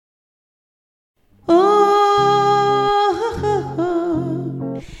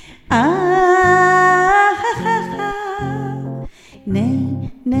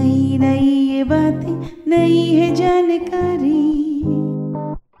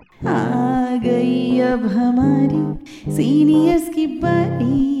गई अब हमारी सीनियर्स की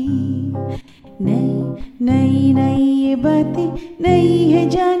बारी। नई नई नई ये बातें, नई है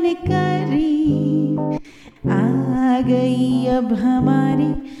जानकारी। आ गई अब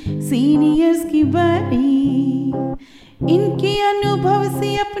हमारी सीनियर्स की बारी। इनके अनुभव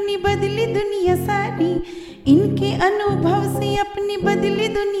से अपनी बदली दुनिया सारी। इनके अनुभव से अपनी बदली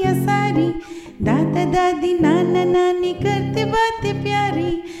दुनिया सारी। दादा दादी नाना नानी करते बातें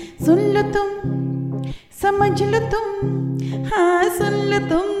प्यारी। सुन लो तुम, समझ लो तुम, हाँ सुन लो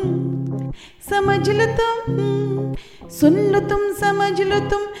तुम, समझ लो तुम। सुन लो तुम, समझ लो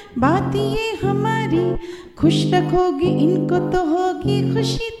तुम, बात ये हमारी। खुश रखोगे इनको तो होगी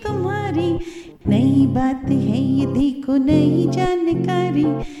खुशी तुम्हारी। नई बात है ये देखो, नई जानकारी।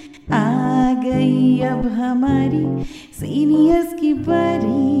 आ गई अब हमारी सीनियर्स की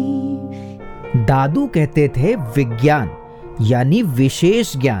बारी। दादू कहते थे विज्ञान यानी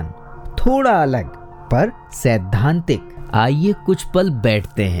विशेष ज्ञान, थोड़ा अलग पर सैद्धांतिक। आइए कुछ पल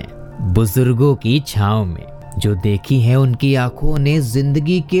बैठते हैं बुजुर्गों की छांव में। जो देखी है उनकी आंखों ने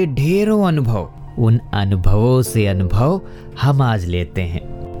जिंदगी के ढेरों अनुभव, उन अनुभवों से अनुभव हम आज लेते हैं।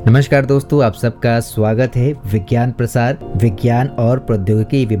 नमस्कार दोस्तों, आप सबका स्वागत है। विज्ञान प्रसार, विज्ञान और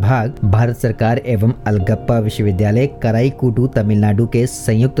प्रौद्योगिकी विभाग, भारत सरकार एवं अलगप्पा विश्वविद्यालय कराईकुटू तमिलनाडु के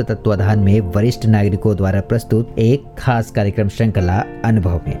संयुक्त तत्वाधान में वरिष्ठ नागरिकों द्वारा प्रस्तुत एक खास कार्यक्रम श्रृंखला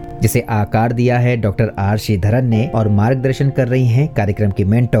अनुभव में, जिसे आकार दिया है डॉक्टर आर श्रीधरन ने और मार्गदर्शन कर रही हैं कार्यक्रम की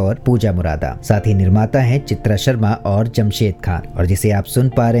मेंटोर पूजा मुरादा। साथ ही निर्माता हैं चित्रा शर्मा और जमशेद खान, और जिसे आप सुन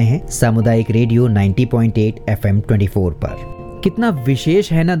पा रहे हैं सामुदायिक रेडियो 90.8 FM 24 पर। कितना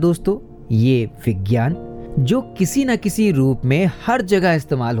विशेष है ना दोस्तों ये विज्ञान, जो किसी न किसी रूप में हर जगह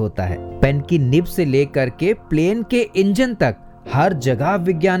इस्तेमाल होता है। पेन की निब से लेकर के प्लेन के इंजन तक हर जगह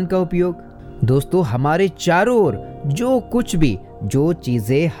विज्ञान का उपयोग। दोस्तों, हमारे चारों ओर जो कुछ भी, जो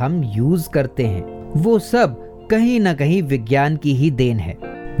चीजें हम यूज करते हैं, वो सब कहीं न कहीं विज्ञान की ही देन है।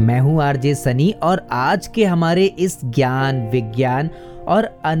 मैं हूँ आरजे सनी, और आज के हमारे इस ज्ञान, विज्ञान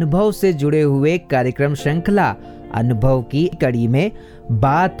और अनुभव से जुड़े हुए कार्यक्रम श्रृंखला अनुभव की कड़ी में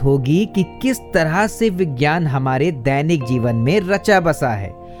बात होगी कि किस तरह से विज्ञान हमारे दैनिक जीवन में रचा बसा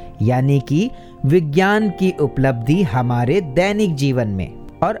है, यानी कि विज्ञान की उपलब्धि हमारे दैनिक जीवन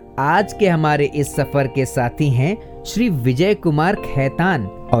में। और आज के हमारे इस सफर के साथी हैं श्री विजय कुमार खैतान,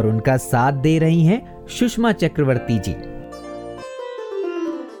 और उनका साथ दे रही हैं सुषमा चक्रवर्ती जी।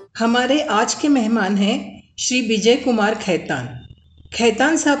 हमारे आज के मेहमान हैं श्री विजय कुमार खैतान।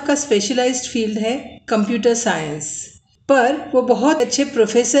 खैतान साहब का स्पेशलाइज्ड फील्ड है कंप्यूटर साइंस, पर वो बहुत अच्छे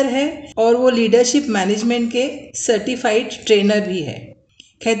प्रोफेसर हैं और वो लीडरशिप मैनेजमेंट के सर्टिफाइड ट्रेनर भी है।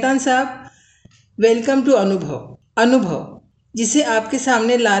 खैतान साहब, वेलकम टू अनुभव, जिसे आपके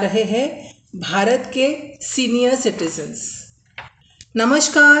सामने ला रहे हैं भारत के सीनियर सिटीजन्स।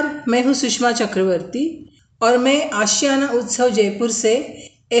 नमस्कार, मैं हूँ सुषमा चक्रवर्ती, और मैं आशियाना उत्सव जयपुर से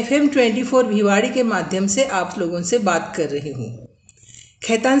FM 24 भिवाड़ी के माध्यम से आप लोगों से बात कर रही हूँ।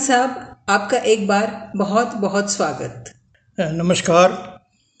 खैतान साहब, आपका एक बार बहुत बहुत स्वागत। नमस्कार।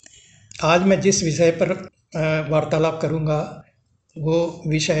 आज मैं जिस विषय पर वार्तालाप करूंगा वो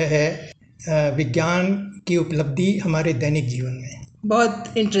विषय है विज्ञान की उपलब्धि हमारे दैनिक जीवन में।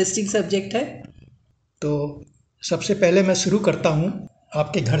 बहुत इंटरेस्टिंग सब्जेक्ट है। तो सबसे पहले मैं शुरू करता हूं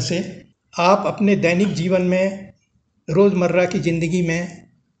आपके घर से। आप अपने दैनिक जीवन में, रोज़मर्रा की ज़िंदगी में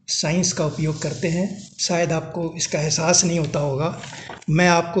साइंस का उपयोग करते हैं। शायद आपको इसका एहसास नहीं होता होगा। मैं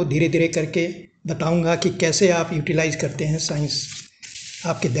आपको धीरे धीरे करके बताऊंगा कि कैसे आप यूटिलाइज करते हैं साइंस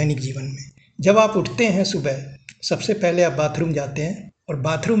आपके दैनिक जीवन में। जब आप उठते हैं सुबह, सबसे पहले आप बाथरूम जाते हैं, और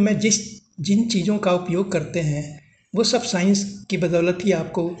बाथरूम में जिन चीज़ों का उपयोग करते हैं वो सब साइंस की बदौलत ही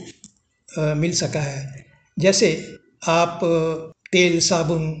आपको मिल सका है। जैसे आप तेल,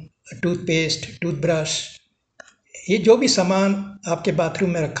 साबुन, टूथपेस्ट, टूथब्रश, ये जो भी सामान आपके बाथरूम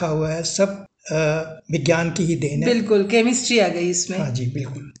में रखा हुआ है, सब विज्ञान की ही देन है। बिल्कुल, केमिस्ट्री आ गई इसमें। हाँ जी,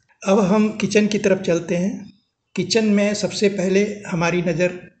 बिल्कुल। अब हम किचन की तरफ चलते हैं। किचन में सबसे पहले हमारी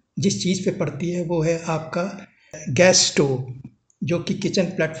नज़र जिस चीज़ पे पड़ती है वो है आपका गैस स्टोव, जो कि किचन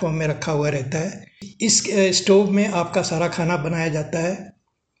प्लेटफॉर्म में रखा हुआ रहता है। इस स्टोव में आपका सारा खाना बनाया जाता है,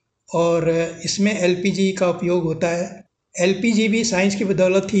 और इसमें LPG का उपयोग होता है। LPG भी साइंस की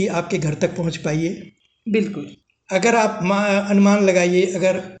बदौलत ही आपके घर तक पहुँच पाई है। बिल्कुल। अगर आप अनुमान लगाइए,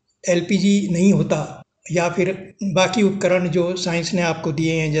 अगर LPG नहीं होता, या फिर बाकी उपकरण जो साइंस ने आपको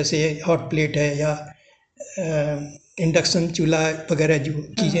दिए हैं, जैसे हॉट प्लेट है या इंडक्शन चूल्हा वगैरह जो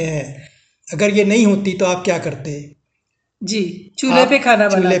चीज़ें हैं, अगर ये नहीं होती तो आप क्या करते? जी, चूल्हे पे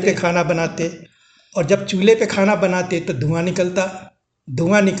खाना बनाते। और जब चूल्हे पे खाना बनाते तो धुआं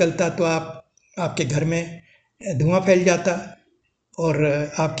निकलता तो आपके घर में धुआं फैल जाता। और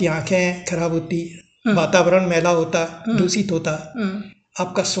आपकी आंखें खराब होती, वातावरण मैला होता, दूषित होता,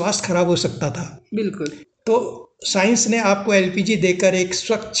 आपका स्वास्थ्य खराब हो सकता था। बिल्कुल। तो साइंस ने आपको एलपीजी देकर एक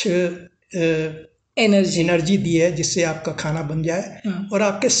स्वच्छ एनर्जी दी है, जिससे आपका खाना बन जाए और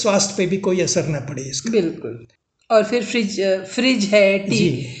आपके स्वास्थ्य पे भी कोई असर न पड़े इसका। बिल्कुल। और फिर फ्रिज है,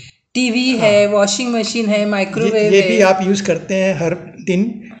 टीवी है, वॉशिंग मशीन है, माइक्रोवेव ये भी आप यूज़ करते हैं हर दिन,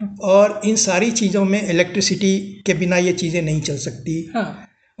 और इन सारी चीज़ों में इलेक्ट्रिसिटी के बिना ये चीज़ें नहीं चल सकती।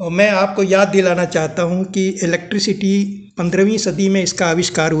 और मैं आपको याद दिलाना चाहता हूँ कि इलेक्ट्रिसिटी 15वीं सदी में इसका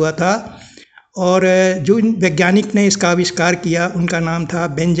आविष्कार हुआ था, और जो वैज्ञानिक ने इसका आविष्कार किया उनका नाम था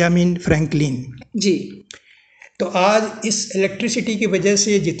बेंजामिन फ्रैंकलिन जी। तो आज इस इलेक्ट्रिसिटी की वजह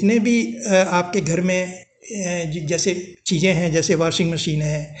से जितने भी आपके घर में जैसे चीज़ें हैं, जैसे वॉशिंग मशीन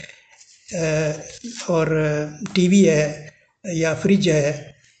है और टीवी है या फ्रिज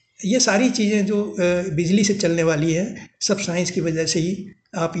है, ये सारी चीज़ें जो बिजली से चलने वाली है, सब साइंस की वजह से ही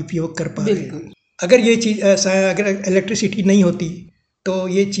आप उपयोग कर पा रहे हैं। अगर ये चीज़ अगर इलेक्ट्रिसिटी नहीं होती तो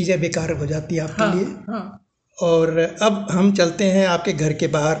ये चीज़ें बेकार हो जाती है आपके लिए। और अब हम चलते हैं आपके घर के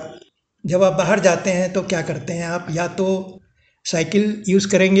बाहर। जब आप बाहर जाते हैं तो क्या करते हैं आप? या तो साइकिल यूज़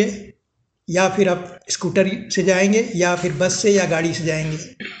करेंगे, या फिर आप स्कूटर से जाएंगे, या फिर बस से या गाड़ी से जाएंगे।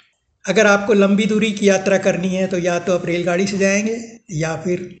 अगर आपको लंबी दूरी की यात्रा करनी है तो या तो आप रेलगाड़ी से जाएंगे या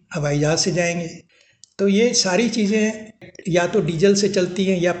फिर हवाई जहाज़ से जाएंगे। तो ये सारी चीज़ें या तो डीजल से चलती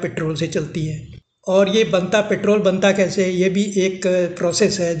हैं या पेट्रोल से चलती हैं। और ये पेट्रोल बनता कैसे? ये भी एक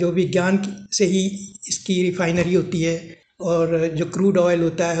प्रोसेस है जो विज्ञान से ही इसकी रिफाइनरी होती है, और जो क्रूड ऑयल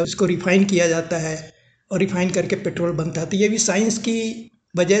होता है उसको रिफाइन किया जाता है और रिफाइन करके पेट्रोल बनता है। तो ये भी साइंस की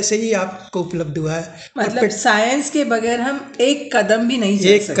वजह से ही आपको उपलब्ध हुआ है। मतलब साइंस के बगैर हम एक कदम भी नहीं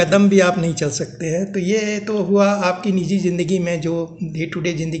चल सकते। एक कदम भी आप नहीं चल सकते हैं। तो ये तो हुआ आपकी निजी ज़िंदगी में, जो डे टू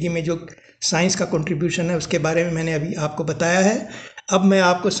डे ज़िंदगी में जो साइंस का कंट्रीब्यूशन है उसके बारे में मैंने अभी आपको बताया है। अब मैं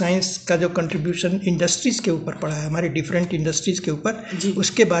आपको साइंस का जो कंट्रीब्यूशन इंडस्ट्रीज़ के ऊपर पड़ा है, हमारे डिफरेंट इंडस्ट्रीज़ के ऊपर,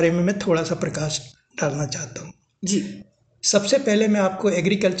 उसके बारे में मैं थोड़ा सा प्रकाश डालना चाहता हूँ जी। सबसे पहले मैं आपको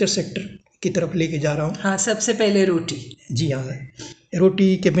एग्रीकल्चर सेक्टर की तरफ लेके जा रहा हूँ। हाँ, सबसे पहले रोटी। जी हाँ,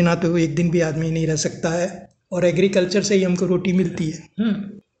 रोटी के बिना तो एक दिन भी आदमी नहीं रह सकता है, और एग्रीकल्चर से ही हमको रोटी मिलती है।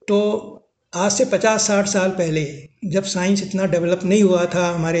 तो आज से 50-60 साल पहले जब साइंस इतना डेवलप नहीं हुआ था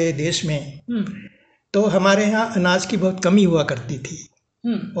हमारे देश में, तो हमारे यहाँ अनाज की बहुत कमी हुआ करती थी।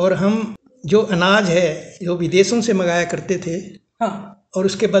 और हम जो अनाज है जो विदेशों से मंगाया करते थे, और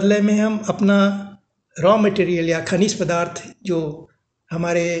उसके बदले में हम अपना रॉ मटेरियल या खनिज पदार्थ जो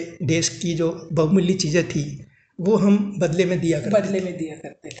हमारे देश की जो बहुमूल्य चीज़ें थी वो हम बदले में दिया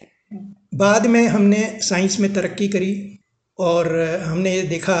करते थे। बाद में हमने साइंस में तरक्की करी और हमने ये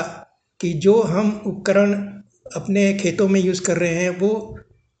देखा कि जो हम उपकरण अपने खेतों में यूज़ कर रहे हैं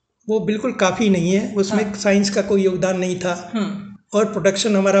वो बिल्कुल काफ़ी नहीं है, उसमें साइंस का कोई योगदान नहीं था, और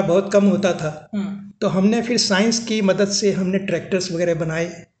प्रोडक्शन हमारा बहुत कम होता था। तो हमने फिर साइंस की मदद से हमने ट्रैक्टर्स वगैरह बनाए,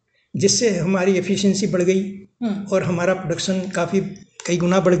 जिससे हमारी एफिशिएंसी बढ़ गई और हमारा प्रोडक्शन काफ़ी कई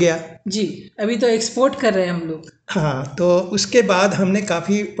गुना बढ़ गया जी। अभी तो एक्सपोर्ट कर रहे हैं हम लोग। हाँ, तो उसके बाद हमने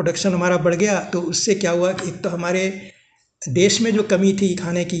काफ़ी प्रोडक्शन हमारा बढ़ गया। तो उससे क्या हुआ कि एक तो हमारे देश में जो कमी थी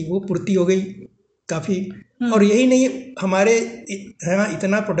खाने की वो पूर्ति हो गई काफ़ी, और यही नहीं, हमारे यहाँ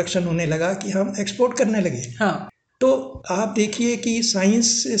इतना प्रोडक्शन होने लगा कि हम एक्सपोर्ट करने लगे। हाँ। तो आप देखिए कि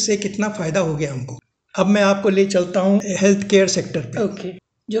साइंस से कितना फ़ायदा हो गया हमको। अब मैं आपको ले चलता हूँ हेल्थ केयर सेक्टर पे। ओके,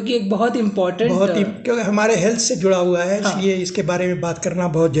 जो कि एक बहुत इम्पोर्टेंट, क्योंकि हमारे हेल्थ से जुड़ा हुआ है, इसलिए इसके बारे में बात करना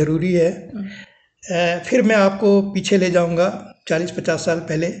बहुत ज़रूरी है। फिर मैं आपको पीछे ले जाऊंगा 40-50 साल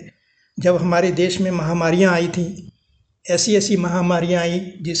पहले, जब हमारे देश में महामारियां आई थी। ऐसी महामारियां आई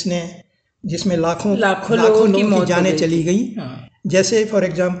जिसमें लाखों लोगों की जानें चली गई। जैसे फॉर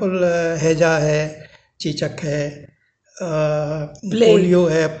एग्जांपल हैजा है, चेचक है, पोलियो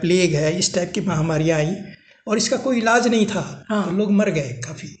है, प्लेग है, इस टाइप की महामारियां आई और इसका कोई इलाज नहीं था। तो लोग मर गए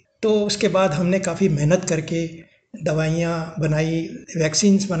काफ़ी। तो उसके बाद हमने काफ़ी मेहनत करके दवाइयाँ बनाई,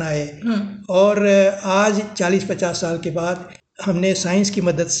 वैक्सीन्स बनाए, और आज 40-50 साल के बाद हमने साइंस की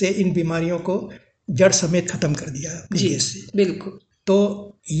मदद से इन बीमारियों को जड़ समेत ख़त्म कर दिया देश से। बिल्कुल। तो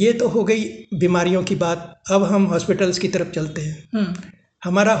ये तो हो गई बीमारियों की बात। अब हम हॉस्पिटल्स की तरफ चलते हैं।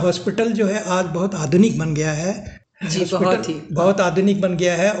 हमारा हॉस्पिटल जो है आज बहुत आधुनिक बन गया है जी, बहुत आधुनिक बन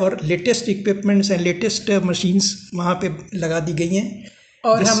गया है, और latest equipments and latest machines वहाँ पे लगा दी गई हैं।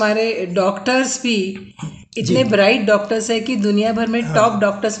 और हमारे डॉक्टर्स भी इतने ब्राइट डॉक्टर्स हैं कि दुनिया भर में टॉप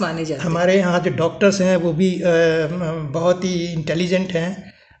डॉक्टर्स माने जाते हैं। हमारे यहाँ जो डॉक्टर्स हैं वो भी बहुत ही इंटेलिजेंट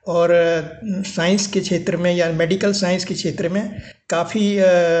हैं, और साइंस के क्षेत्र में या मेडिकल साइंस के क्षेत्र में काफ़ी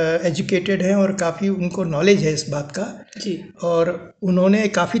एजुकेटेड हैं और काफ़ी उनको नॉलेज है इस बात का जी। और उन्होंने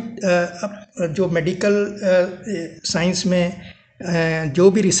काफ़ी जो मेडिकल साइंस में जो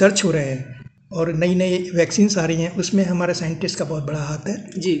भी रिसर्च हो रहे हैं और नई नई वैक्सीन्स आ रही हैं उसमें हमारे साइंटिस्ट का बहुत बड़ा हाथ है।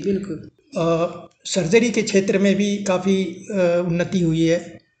 जी बिल्कुल। सर्जरी के क्षेत्र में भी काफ़ी उन्नति हुई है।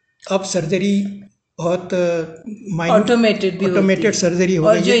 अब सर्जरी बहुत ऑटोमेटेड भी होती ऑटोमेटेड है। सर्जरी हो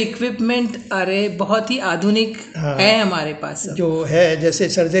और गई जो है। इक्विपमेंट आ रहे बहुत ही आधुनिक हाँ। है हमारे पास अब। जो है जैसे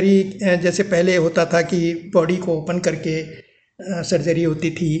सर्जरी, जैसे पहले होता था कि बॉडी को ओपन करके सर्जरी होती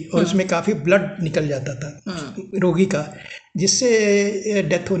थी और उसमें काफ़ी ब्लड निकल जाता था रोगी का, जिससे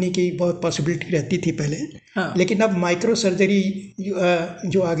डेथ होने की बहुत पॉसिबिलिटी रहती थी पहले। हाँ। लेकिन अब माइक्रो सर्जरी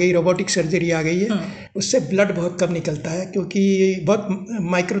जो आ गई, रोबोटिक सर्जरी आ गई है, उससे ब्लड बहुत कम निकलता है क्योंकि बहुत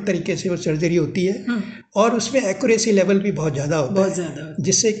माइक्रो तरीके से वो सर्जरी होती है और उसमें एक्यूरेसी लेवल भी बहुत ज़्यादा होता है,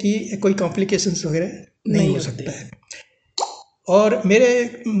 जिससे कि कोई कॉम्प्लिकेशंस वगैरह नहीं हो सकता है। और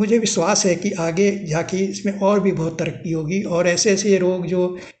मुझे विश्वास है कि आगे जाके इसमें और भी बहुत तरक्की होगी और ऐसे ऐसे रोग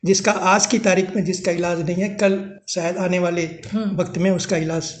जिसका आज की तारीख में जिसका इलाज नहीं है, कल शायद आने वाले वक्त में उसका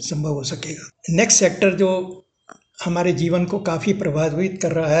इलाज संभव हो सकेगा। नेक्स्ट सेक्टर जो हमारे जीवन को काफ़ी प्रभावित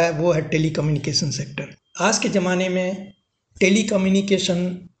कर रहा है वो है टेलीकम्युनिकेशन सेक्टर। आज के ज़माने में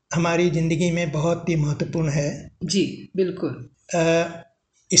टेलीकम्युनिकेशन हमारी ज़िंदगी में बहुत ही महत्वपूर्ण है। जी बिल्कुल।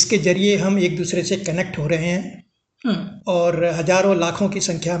 इसके जरिए हम एक दूसरे से कनेक्ट हो रहे हैं और हजारों लाखों की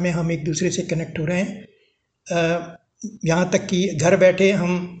संख्या में हम एक दूसरे से कनेक्ट हो रहे हैं। यहाँ तक कि घर बैठे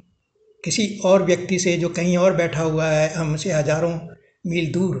हम किसी और व्यक्ति से जो कहीं और बैठा हुआ है, हमसे हजारों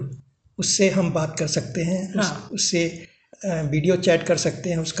मील दूर, उससे हम बात कर सकते हैं। उससे वीडियो चैट कर सकते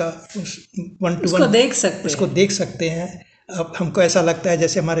हैं, उसका वन टू वन उसको देख सकते हैं। अब हमको ऐसा लगता है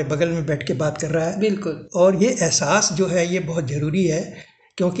जैसे हमारे बगल में बैठ के बात कर रहा है। बिल्कुल। और ये एहसास जो है ये बहुत ज़रूरी है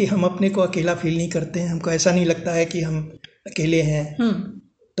क्योंकि हम अपने को अकेला फील नहीं करते हैं, हमको ऐसा नहीं लगता है कि हम अकेले हैं।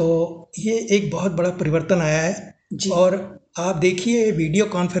 तो ये एक बहुत बड़ा परिवर्तन आया है। और आप देखिए वीडियो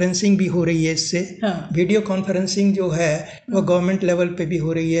कॉन्फ्रेंसिंग भी हो रही है इससे। वीडियो कॉन्फ्रेंसिंग जो है वो गवर्नमेंट लेवल पे भी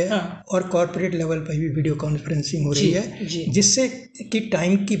हो रही है और कॉर्पोरेट लेवल पे भी वीडियो कॉन्फ्रेंसिंग हो रही है, जिससे कि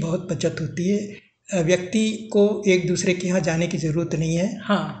टाइम की बहुत बचत होती है। व्यक्ति को एक दूसरे के यहाँ जाने की ज़रूरत नहीं है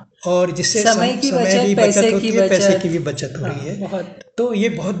और जिससे समय की बचत होती है, पैसे की भी बचत हो रही है। तो ये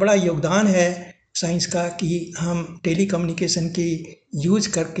बहुत बड़ा योगदान है साइंस का कि हम टेलीकम्युनिकेशन की यूज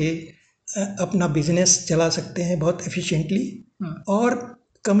करके अपना बिजनेस चला सकते हैं बहुत एफिशिएंटली और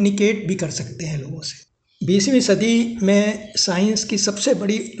कम्युनिकेट भी कर सकते हैं लोगों से। 20वीं सदी में साइंस की सबसे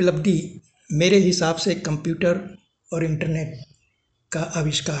बड़ी उपलब्धि मेरे हिसाब से कंप्यूटर और इंटरनेट का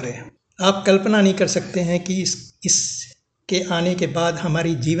आविष्कार है। आप कल्पना नहीं कर सकते हैं कि इसके आने के बाद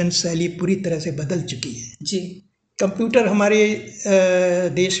हमारी जीवन शैली पूरी तरह से बदल चुकी है। जी। कंप्यूटर हमारे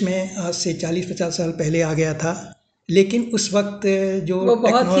देश में आज से 40-50 साल पहले आ गया था, लेकिन उस वक्त जो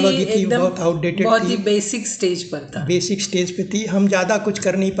टेक्नोलॉजी थी बहुत आउटडेटेड थी, बहुत ही बेसिक स्टेज पर था। बेसिक स्टेज पे थी, हम ज़्यादा कुछ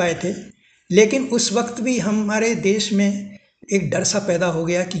कर नहीं पाए थे। लेकिन उस वक्त भी हमारे देश में एक डर सा पैदा हो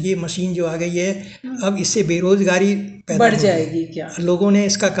गया कि ये मशीन जो आ गई है अब इससे बेरोजगारी पैदा बढ़ जाएगी क्या। लोगों ने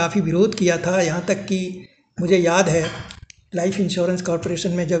इसका काफ़ी विरोध किया था। यहाँ तक कि मुझे याद है लाइफ इंश्योरेंस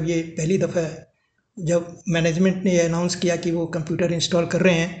कॉरपोरेशन में जब ये पहली दफ़ा जब मैनेजमेंट ने अनाउंस किया कि वो कंप्यूटर इंस्टॉल कर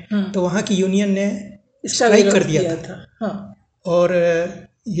रहे हैं तो वहाँ की यूनियन ने स्ट्राइक कर दिया था। और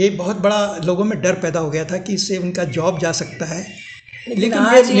ये बहुत बड़ा लोगों में डर पैदा हो गया था कि इससे उनका जॉब जा सकता है। लेकिन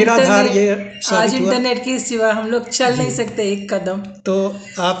ये निराधार ये आज इंटरनेट के सिवा हम लोग चल नहीं सकते एक कदम। तो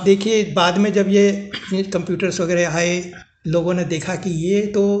आप देखिए बाद में जब ये कंप्यूटर्स वगैरह आए, लोगों ने देखा कि ये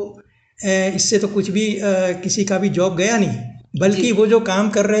तो इससे तो कुछ भी किसी का भी जॉब गया नहीं, बल्कि वो जो काम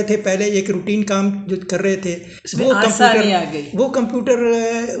कर रहे थे पहले, एक रूटीन काम जो कर रहे थे वो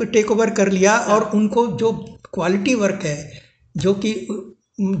कंप्यूटर टेक ओवर कर लिया और उनको जो क्वालिटी वर्क है जो कि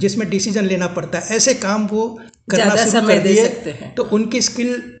जिसमें डिसीजन लेना पड़ता है, ऐसे काम वो करना शुरू कर दिए। तो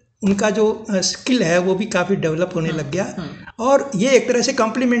उनका जो स्किल है वो भी काफ़ी डेवलप होने लग गया। और ये एक तरह से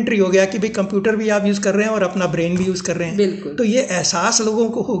कॉम्प्लीमेंट्री हो गया कि भाई कंप्यूटर भी आप यूज़ कर रहे हैं और अपना ब्रेन भी यूज़ कर रहे हैं। तो ये एहसास लोगों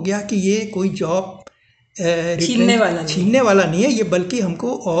को हो गया कि ये कोई जॉब छीनने वाला नहीं है, ये बल्कि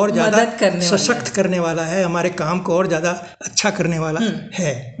हमको और ज़्यादा सशक्त करने वाला है, हमारे काम को और ज़्यादा अच्छा करने वाला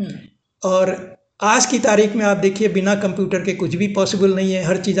है। और आज की तारीख में आप देखिए बिना कंप्यूटर के कुछ भी पॉसिबल नहीं है।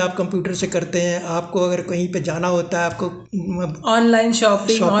 हर चीज़ आप कंप्यूटर से करते हैं। आपको अगर कहीं पे जाना होता है, आपको online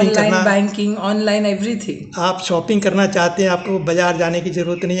shopping, online banking, online everything. आप शॉपिंग करना चाहते हैं, आपको बाजार जाने की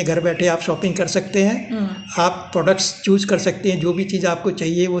ज़रूरत नहीं है, घर बैठे आप शॉपिंग कर सकते हैं। आप प्रोडक्ट्स चूज कर सकते हैं, जो भी चीज़ आपको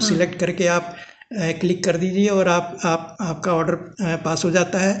चाहिए वो सिलेक्ट करके आप क्लिक कर दीजिए और आपका ऑर्डर पास हो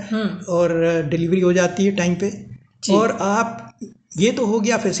जाता है और डिलीवरी हो जाती है टाइम पे। और आप ये तो हो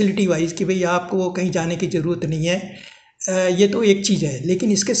गया फैसिलिटी वाइज कि भाई आपको कहीं जाने की ज़रूरत नहीं है, ये तो एक चीज़ है।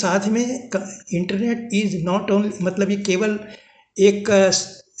 लेकिन इसके साथ में इंटरनेट इज़ नॉट ओनली, मतलब ये केवल एक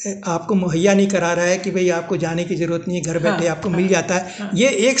आपको मुहैया नहीं करा रहा है कि भाई आपको जाने की ज़रूरत नहीं है, घर बैठे आपको मिल जाता है। ये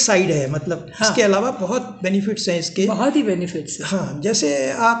एक साइड है, मतलब इसके अलावा बहुत बेनिफिट्स हैं इसके, बहुत ही बेनिफिट्स हैं। हाँ,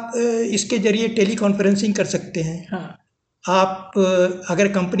 जैसे आप इसके ज़रिए टेली कॉन्फ्रेंसिंग कर सकते हैं। आप अगर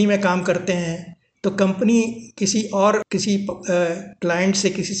कंपनी में काम करते हैं तो कंपनी किसी क्लाइंट से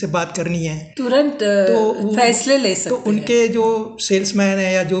किसी से बात करनी है, तुरंत तो फैसले ले सकते हैं। तो उनके जो सेल्समैन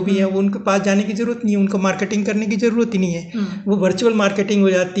है या जो भी है, वो उनके पास जाने की ज़रूरत नहीं है, उनको मार्केटिंग करने की ज़रूरत ही नहीं है। वो वर्चुअल मार्केटिंग हो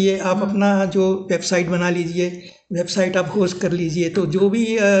जाती है। आप अपना जो वेबसाइट बना लीजिए, वेबसाइट आप होस्ट कर लीजिए, तो जो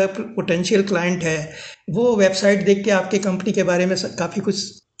भी पोटेंशियल क्लाइंट है वो वेबसाइट देख के आपके कंपनी के बारे में काफ़ी कुछ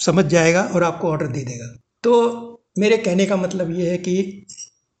समझ जाएगा और आपको ऑर्डर दे देगा। तो मेरे कहने का मतलब ये है कि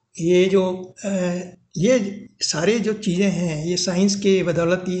ये सारे जो चीज़ें हैं, ये साइंस के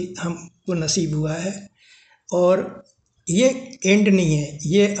बदौलत ही हमको नसीब हुआ है, और ये एंड नहीं है,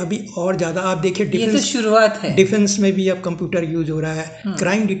 ये अभी और ज़्यादा। आप देखिए, ये तो शुरुआत है। डिफेंस में भी अब कंप्यूटर यूज हो रहा है,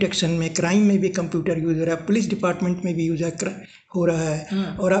 क्राइम डिटेक्शन में, क्राइम में भी कंप्यूटर यूज हो रहा है, पुलिस डिपार्टमेंट में भी यूज हो रहा है,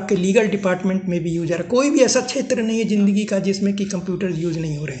 और आपके लीगल डिपार्टमेंट में भी यूज हो रहा है। कोई भी ऐसा क्षेत्र नहीं है जिंदगी का जिसमें कि कंप्यूटर यूज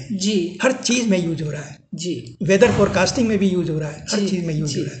नहीं हो रहे हैं जी। हर चीज़ में यूज हो रहा है जी। वेदर फोरकास्टिंग में भी यूज हो रहा है, हर चीज़ में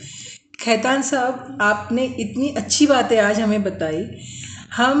यूज हो रहा है। खैतान साहब, आपने इतनी अच्छी बातें आज हमें बताई।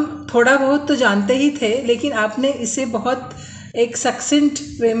 हम थोड़ा बहुत तो जानते ही थे, लेकिन आपने इसे बहुत एक सक्सेंट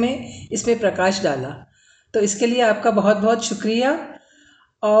वे में इसमें प्रकाश डाला, तो इसके लिए आपका बहुत बहुत शुक्रिया।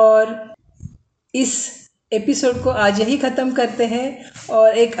 और इस एपिसोड को आज यही ख़त्म करते हैं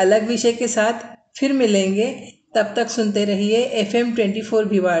और एक अलग विषय के साथ फिर मिलेंगे। तब तक सुनते रहिए FM 24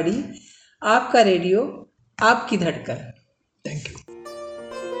 भिवाड़ी, आपका रेडियो, आपकी धड़कन। Thank you.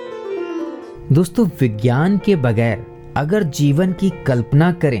 दोस्तों, विज्ञान के बगैर अगर जीवन की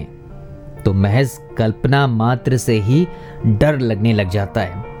कल्पना करें तो महज कल्पना मात्र से ही डर लगने लग जाता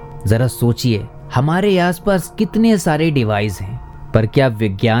है। जरा सोचिए, हमारे आसपास कितने सारे डिवाइस हैं, पर क्या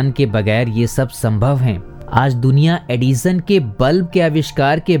विज्ञान के बगैर ये सब संभव है? आज दुनिया एडिसन के बल्ब के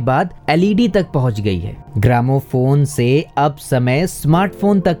आविष्कार के बाद LED तक पहुंच गई है। ग्रामोफोन से अब समय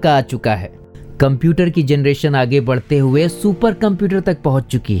स्मार्टफोन तक का आ चुका है। कंप्यूटर की जनरेशन आगे बढ़ते हुए सुपर कंप्यूटर तक पहुंच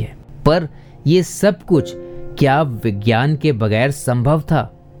चुकी है। पर ये सब कुछ क्या विज्ञान के बगैर संभव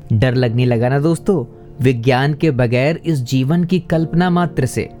था? डर लगने लगा ना दोस्तों? विज्ञान के बगैर इस जीवन की कल्पना मात्र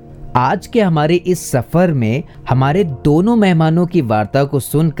से। आज के हमारे इस सफर में हमारे दोनों मेहमानों की वार्ता को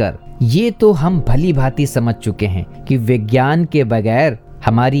सुनकर ये तो हम भली भांति समझ चुके हैं कि विज्ञान के बगैर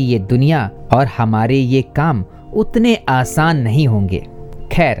हमारी ये दुनिया और हमारे ये काम उतने आसान नहीं होंगे।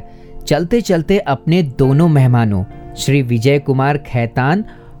 खैर, चलते चलते अपने दोनों मेहमानों श्री विजय कुमार खैतान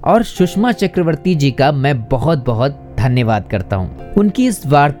और सुषमा चक्रवर्ती जी का मैं बहुत बहुत धन्यवाद करता हूँ। उनकी इस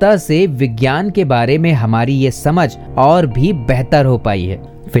वार्ता से विज्ञान के बारे में हमारी ये समझ और भी बेहतर हो पाई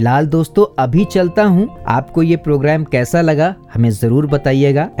है। फिलहाल दोस्तों, अभी चलता हूँ। आपको ये प्रोग्राम कैसा लगा हमें जरूर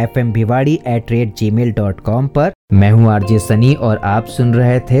बताइएगा fmbhiwadi@gmail.com पर। मैं हूँ RJ सनी और आप सुन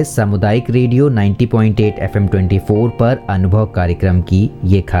रहे थे सामुदायिक रेडियो 90.8 FM 24 पर अनुभव कार्यक्रम की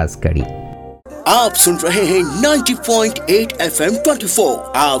ये खास कड़ी। आप सुन रहे हैं 90.8 FM 24,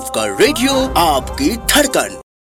 आपका रेडियो, आपकी धड़कन।